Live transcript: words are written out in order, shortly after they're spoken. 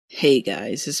Hey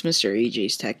guys, it's Mr.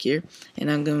 AJ's Tech here, and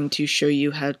I'm going to show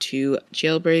you how to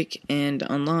jailbreak and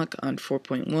unlock on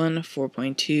 4.1,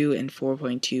 4.2, and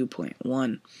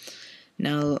 4.2.1.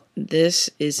 Now, this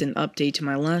is an update to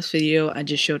my last video. I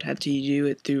just showed how to do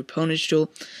it through Ponage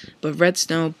Tool, but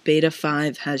Redstone Beta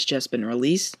 5 has just been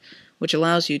released, which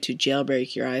allows you to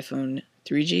jailbreak your iPhone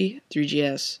 3G,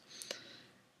 3GS,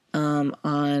 on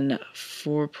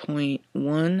 4.1,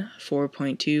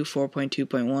 4.2,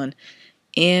 4.2.1,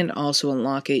 and also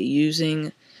unlock it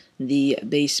using the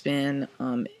baseband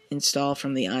install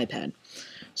from the iPad.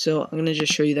 So I'm going to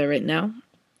just show you that right now.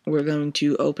 We're going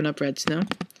to open up Redstone.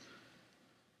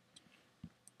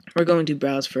 We're going to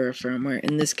browse for a firmware.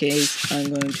 In this case,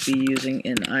 I'm going to be using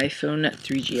an iPhone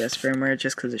 3GS firmware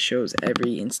just because it shows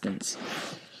every instance.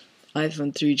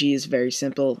 iPhone 3G is very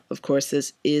simple. Of course,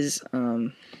 this is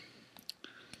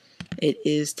it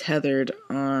is tethered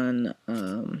on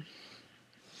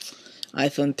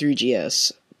iPhone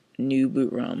 3GS new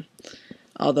boot ROM,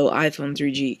 although iPhone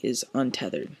 3G is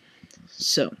untethered.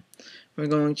 So we're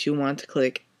going to want to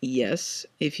click yes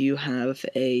if you have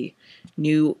a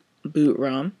new boot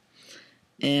ROM,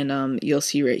 and you'll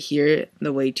see right here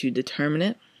the way to determine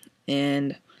it,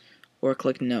 and or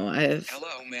click no. I have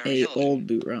a old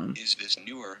boot ROM. Is this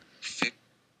newer?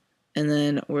 And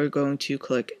then we're going to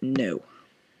click no.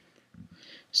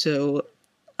 So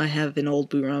I have an old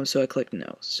boot ROM, so I click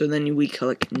no. So then we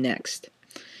click next.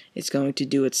 It's going to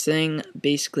do its thing,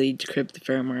 basically decrypt the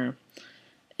firmware,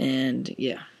 and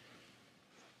yeah.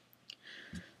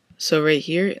 So right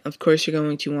here, of course, you're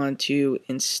going to want to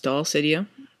install Cydia.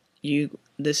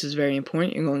 This is very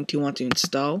important. You're going to want to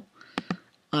install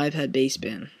iPad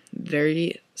baseband.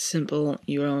 Very simple.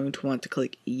 You're going to want to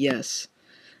click yes.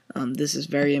 This is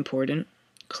very important.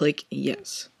 Click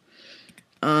yes.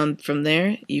 From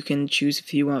there, you can choose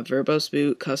if you want verbose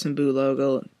boot, custom boot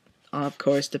logo, of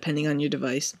course, depending on your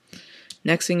device.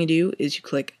 Next thing you do is you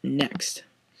click next.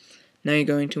 Now you're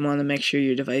going to want to make sure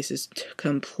your device is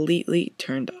completely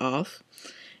turned off,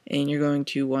 and you're going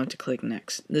to want to click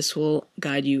next. This will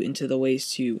guide you into the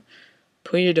ways to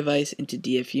put your device into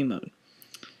DFU mode,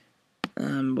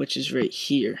 which is right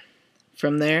here.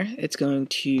 From there, it's going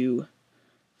to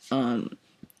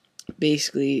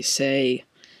basically say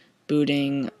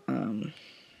booting,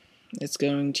 it's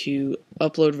going to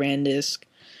upload RANDisk,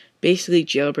 basically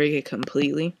jailbreak it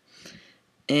completely.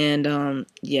 And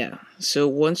yeah, so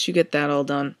once you get that all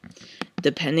done,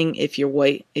 depending if you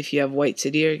have white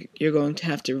Cydia, you're going to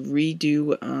have to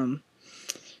redo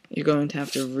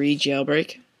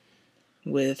re-jailbreak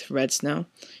with Redstone.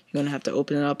 You're going to have to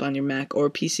open it up on your Mac or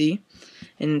PC,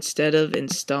 and instead of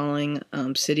installing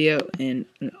Cydia and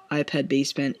an iPad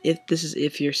baseband,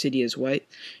 if your Cydia is white,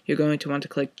 you're going to want to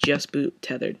click just boot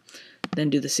tethered,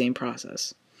 then do the same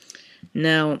process.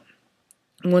 Now,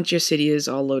 once your Cydia is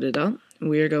all loaded up,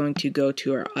 we are going to go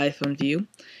to our iPhone view,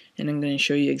 and I'm going to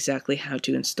show you exactly how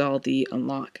to install the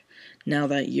unlock now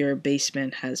that your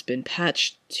baseband has been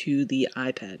patched to the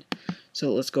iPad.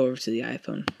 So let's go over to the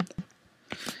iPhone.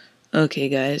 Okay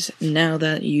guys, now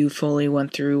that you fully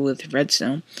went through with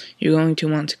Redstone, you're going to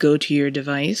want to go to your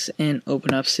device and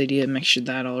open up Cydia and make sure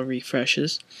that all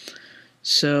refreshes.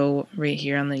 So right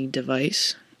here on the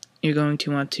device, you're going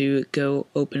to want to go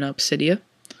open up Cydia.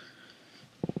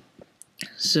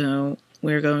 So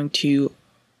we're going to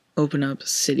open up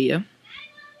Cydia.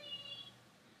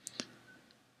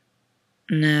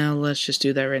 Now let's just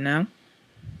do that right now.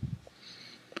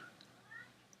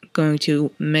 Going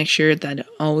to make sure that it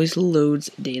always loads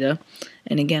data,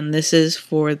 and again, this is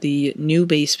for the new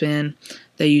baseband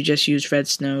that you just used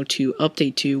Redstone to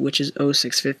update to, which is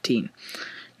 0615.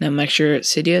 Now make sure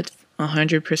Cydia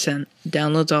 100%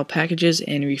 downloads all packages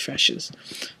and refreshes.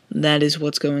 That is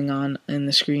what's going on in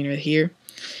the screen right here.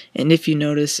 And if you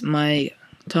notice, my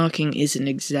talking isn't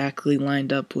exactly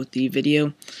lined up with the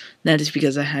video. That is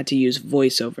because I had to use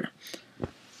voiceover.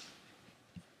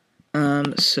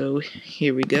 So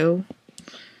here we go.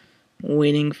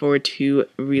 Waiting for it to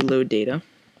reload data.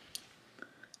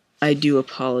 I do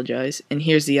apologize. And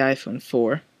here's the iPhone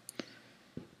 4.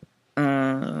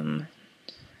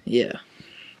 Yeah.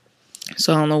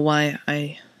 So I don't know why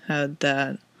I had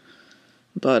that,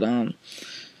 but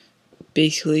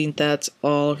basically that's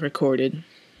all recorded.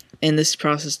 And this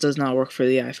process does not work for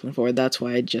the iPhone 4. That's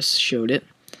why I just showed it.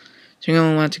 So you're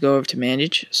going to want to go over to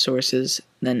Manage, Sources,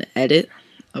 then Edit,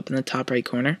 up in the top right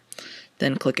corner,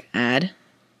 then click Add,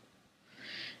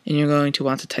 and you're going to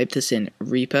want to type this in: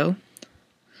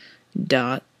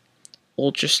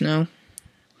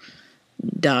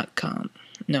 repo.ultrasnow.com.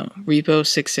 No,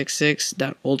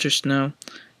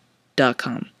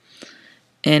 repo666.ultrasnow.com.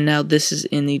 And now this is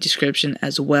in the description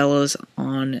as well as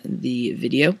on the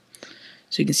video,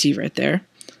 so you can see right there.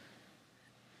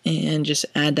 And just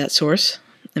add that source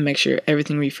and make sure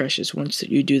everything refreshes. Once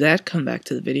you do that, come back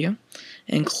to the video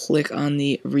and click on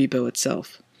the repo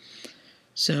itself.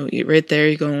 So right there,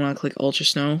 you're going to want to click Ultra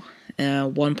Snow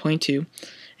 1.2,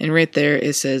 and right there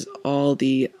it says all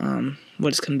the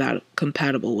what is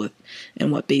compatible with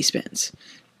and what basebands.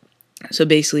 So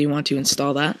basically, you want to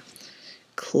install that.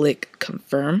 Click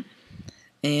Confirm,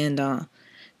 and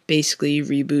basically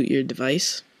reboot your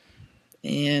device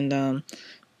and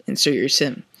insert your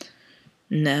SIM.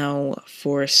 Now,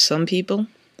 for some people,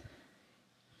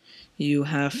 you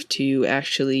have to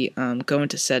actually go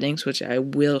into settings, which I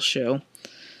will show.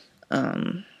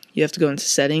 You have to go into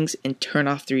settings and turn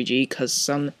off 3G, because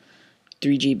some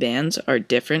 3G bands are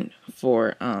different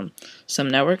for some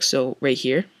networks. So right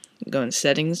here, go in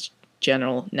settings,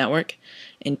 general network,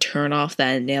 and turn off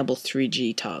that enable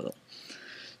 3G toggle.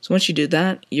 So once you do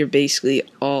that, you're basically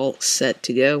all set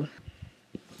to go.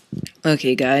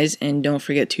 Okay guys, and don't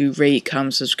forget to rate,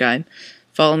 comment, subscribe.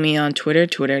 Follow me on Twitter,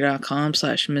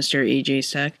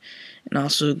 twitter.com/MrAJStech, and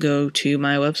also go to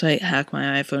my website,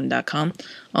 hackmyiphone.com.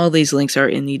 All these links are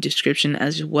in the description,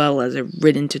 as well as a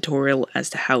written tutorial as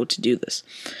to how to do this.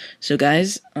 So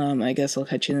guys, I guess I'll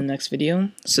catch you in the next video.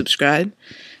 Subscribe,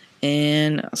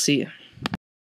 and I'll see you.